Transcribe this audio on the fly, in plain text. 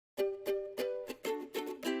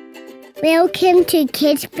Welcome to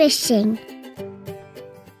Kidsfishing.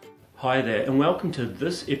 Hi there, and welcome to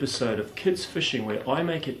this episode of Kids Fishing, where I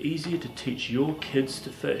make it easier to teach your kids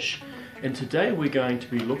to fish. And today we're going to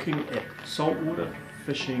be looking at saltwater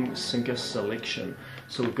fishing sinker selection.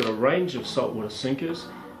 So we've got a range of saltwater sinkers,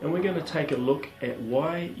 and we're going to take a look at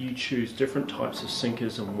why you choose different types of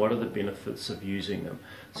sinkers and what are the benefits of using them.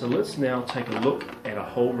 So let's now take a look at a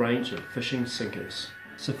whole range of fishing sinkers.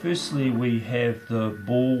 So firstly we have the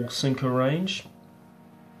ball sinker range.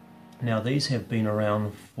 Now these have been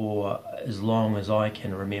around for as long as I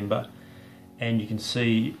can remember, and you can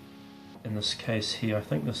see in this case here, I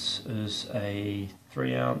think this is a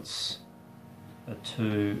 3 ounce, a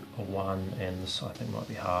 2, a 1, and this I think might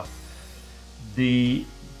be half. The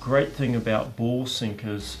great thing about ball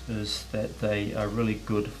sinkers is that they are really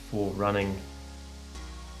good for running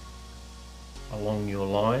along your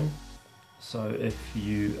line. So if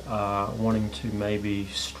you are wanting to maybe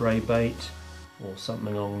stray bait or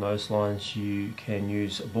something along those lines, you can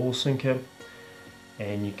use a ball sinker,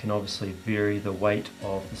 and you can obviously vary the weight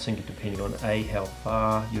of the sinker depending on A, how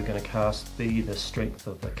far you're going to cast, B, the strength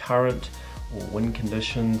of the current or wind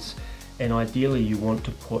conditions, and ideally you want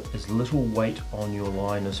to put as little weight on your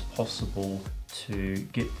line as possible to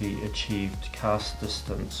get the achieved cast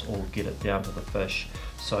distance or get it down to the fish.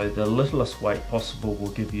 So the littlest weight possible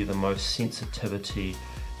will give you the most sensitivity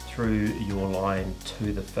through your line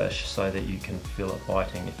to the fish so that you can feel it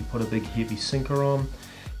biting. If you put a big heavy sinker on,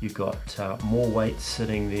 you've got more weight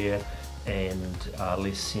sitting there and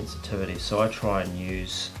less sensitivity. So I try and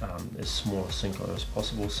use as small a sinker as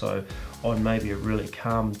possible. So on maybe a really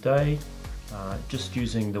calm day, just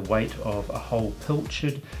using the weight of a whole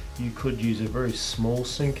pilchard, you could use a very small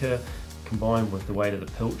sinker combined with the weight of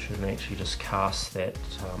the pilchard and actually just cast that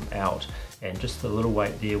out, and just the little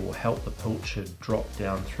weight there will help the pilchard drop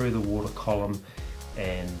down through the water column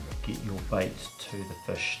and get your bait to the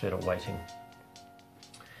fish that are waiting.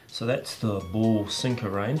 So that's the ball sinker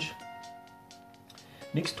range.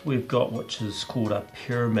 Next we've got which is called a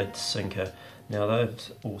pyramid sinker. Now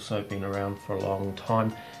they've also been around for a long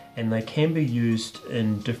time, and they can be used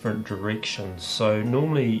in different directions. So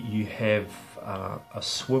normally you have a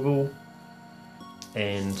swivel,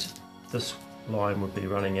 and this line would be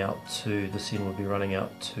running out to, this end would be running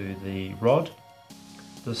out to the rod.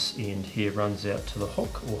 This end here runs out to the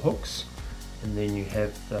hook or hooks, and then you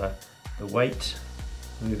have the weight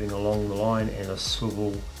moving along the line and a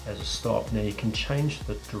swivel as a stop. Now you can change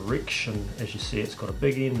the direction. As you see, it's got a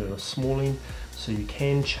big end and a small end, so you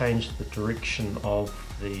can change the direction of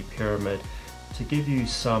the pyramid to give you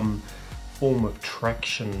some form of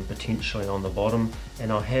traction potentially on the bottom.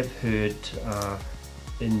 And I have heard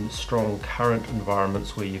in strong current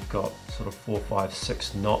environments where you've got sort of 4, 5,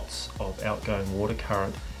 6 knots of outgoing water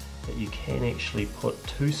current, that you can actually put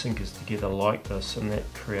 2 sinkers together like this, and that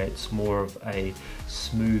creates more of a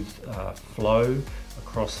smooth flow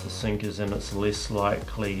across the sinkers, and it's less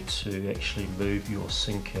likely to actually move your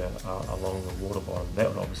sinker along the water bottom. That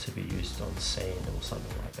would obviously be used on sand or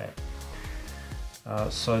something like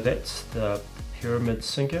that. So that's the pyramid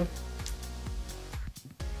sinker.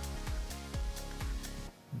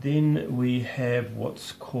 Then we have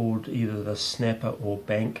what's called either the snapper or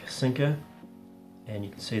bank sinker, and you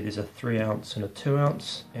can see there's a 3 ounce and a 2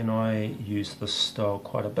 ounce, and I use this style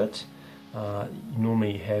quite a bit. You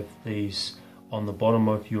normally have these on the bottom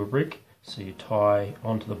of your rig, so you tie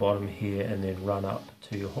onto the bottom here and then run up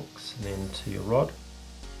to your hooks and then to your rod,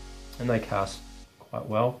 and they cast quite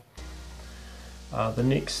well. The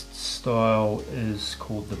next style is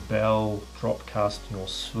called the bell drop casting or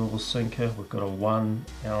swivel sinker. We've got a 1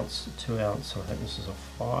 ounce, 2 ounce, and I think this is a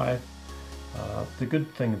 5. The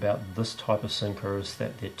good thing about this type of sinker is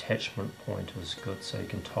that the attachment point is good, so you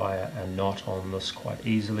can tie a knot on this quite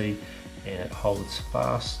easily and it holds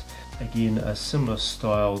fast. Again, a similar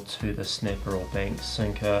style to the snapper or bank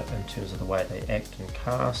sinker in terms of the way they act and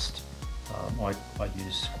cast. I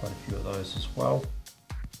use quite a few of those as well.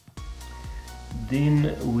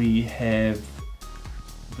 Then we have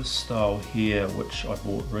this style here, which I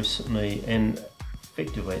bought recently, and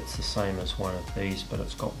effectively it's the same as one of these, but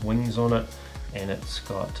it's got wings on it and it's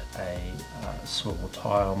got a swivel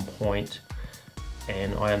tie on point,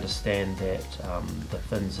 and I understand that the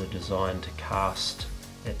fins are designed to cast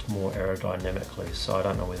it more aerodynamically, so I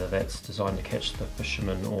don't know whether that's designed to catch the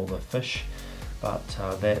fisherman or the fish, but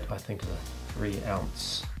that I think is a 3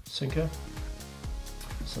 ounce sinker.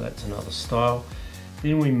 So that's another style.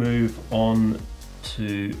 Then we move on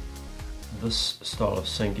to this style of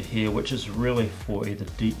sinker here, which is really for either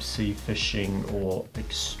deep sea fishing or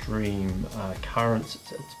extreme currents.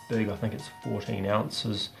 It's big, I think it's 14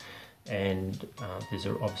 ounces, and there's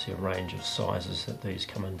obviously a range of sizes that these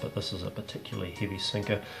come in, but this is a particularly heavy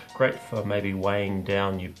sinker, great for maybe weighing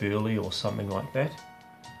down your burley or something like that.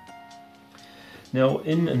 Now,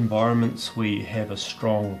 in environments where you have a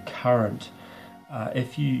strong current,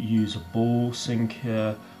 if you use a ball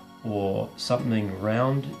sinker or something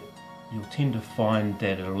round, you'll tend to find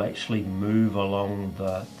that it'll actually move along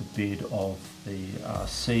the bed of the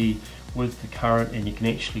sea with the current, and you can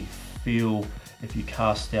actually feel, if you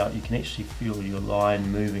cast out, you can actually feel your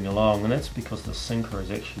line moving along, and that's because the sinker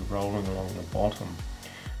is actually rolling along the bottom.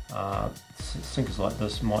 Sinkers like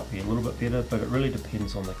this might be a little bit better, but it really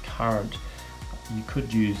depends on the current. You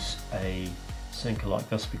could use a sinker like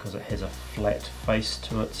this because it has a flat face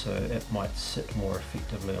to it, so it might sit more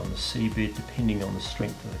effectively on the seabed depending on the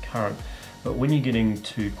strength of the current. But when you're getting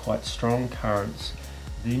to quite strong currents,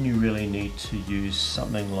 then you really need to use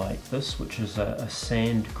something like this, which is a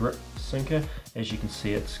sand grip sinker. As you can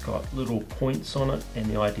see, it's got little points on it, and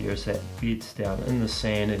the idea is that it beds down in the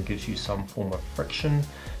sand and gives you some form of friction.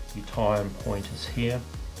 Your tie and point is here.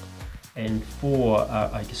 And for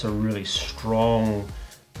I guess a really strong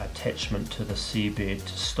attachment to the seabed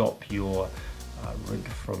to stop your rig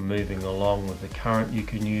from moving along with the current, you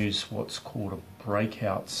can use what's called a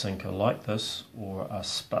breakout sinker like this, or a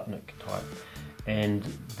Sputnik type. And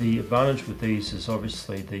the advantage with these is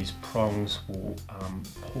obviously these prongs will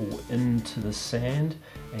pull into the sand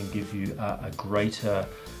and give you a greater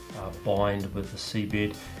bind with the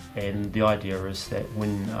seabed. And the idea is that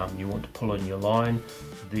when you want to pull in your line,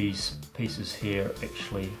 these pieces here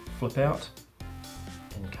actually flip out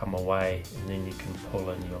and come away, and then you can pull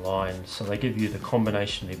in your line. So they give you the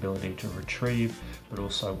combination, the ability to retrieve, but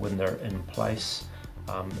also when they're in place,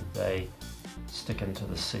 they stick into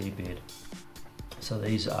the seabed. So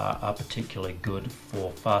these are particularly good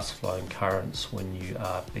for fast flowing currents when you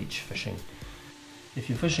are beach fishing. If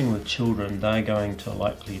you're fishing with children, they're going to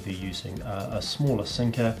likely be using a smaller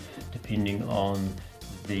sinker depending on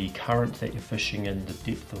the current that you're fishing in, the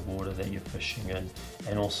depth of water that you're fishing in,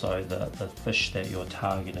 and also the fish that you're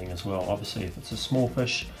targeting as well. Obviously, if it's a small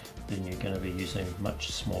fish, then you're going to be using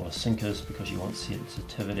much smaller sinkers because you want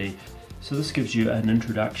sensitivity. So this gives you an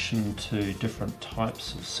introduction to different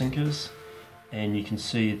types of sinkers, and you can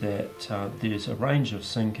see that there's a range of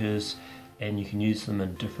sinkers, and you can use them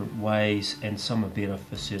in different ways, and some are better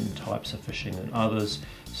for certain types of fishing than others.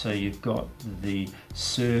 So you've got the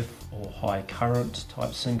surf or high current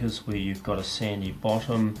type sinkers where you've got a sandy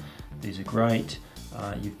bottom. These are great.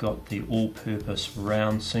 You've got the all-purpose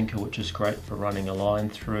round sinker, which is great for running a line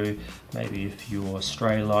through, maybe if you're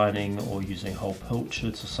stray lining or using whole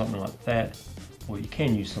pilchards or something like that. Or you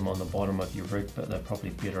can use them on the bottom of your rig, but they're probably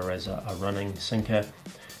better as a running sinker.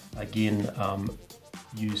 Again,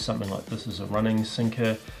 use something like this as a running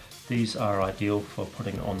sinker. These are ideal for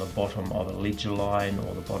putting on the bottom of a ledger line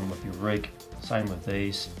or the bottom of your rig. Same with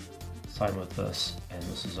these, same with this, and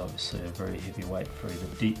this is obviously a very heavy weight for either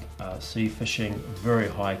deep sea fishing, very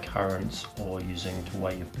high currents, or using to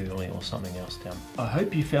weigh your burley or something else down. I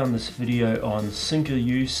hope you found this video on sinker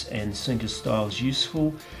use and sinker styles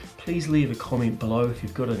useful. Please leave a comment below if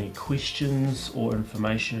you've got any questions or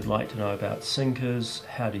information you'd like to know about sinkers,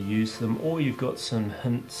 how to use them, or you've got some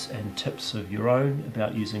hints and tips of your own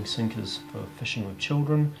about using sinkers for fishing with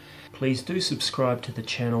children. Please do subscribe to the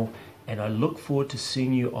channel, and I look forward to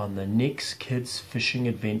seeing you on the next Kids Fishing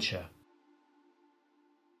adventure.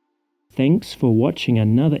 Thanks for watching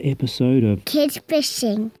another episode of Kids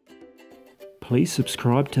Fishing. Please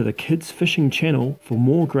subscribe to the Kids Fishing channel for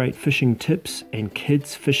more great fishing tips and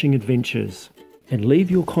kids fishing adventures. And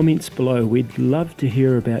leave your comments below. We'd love to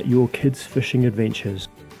hear about your kids fishing adventures.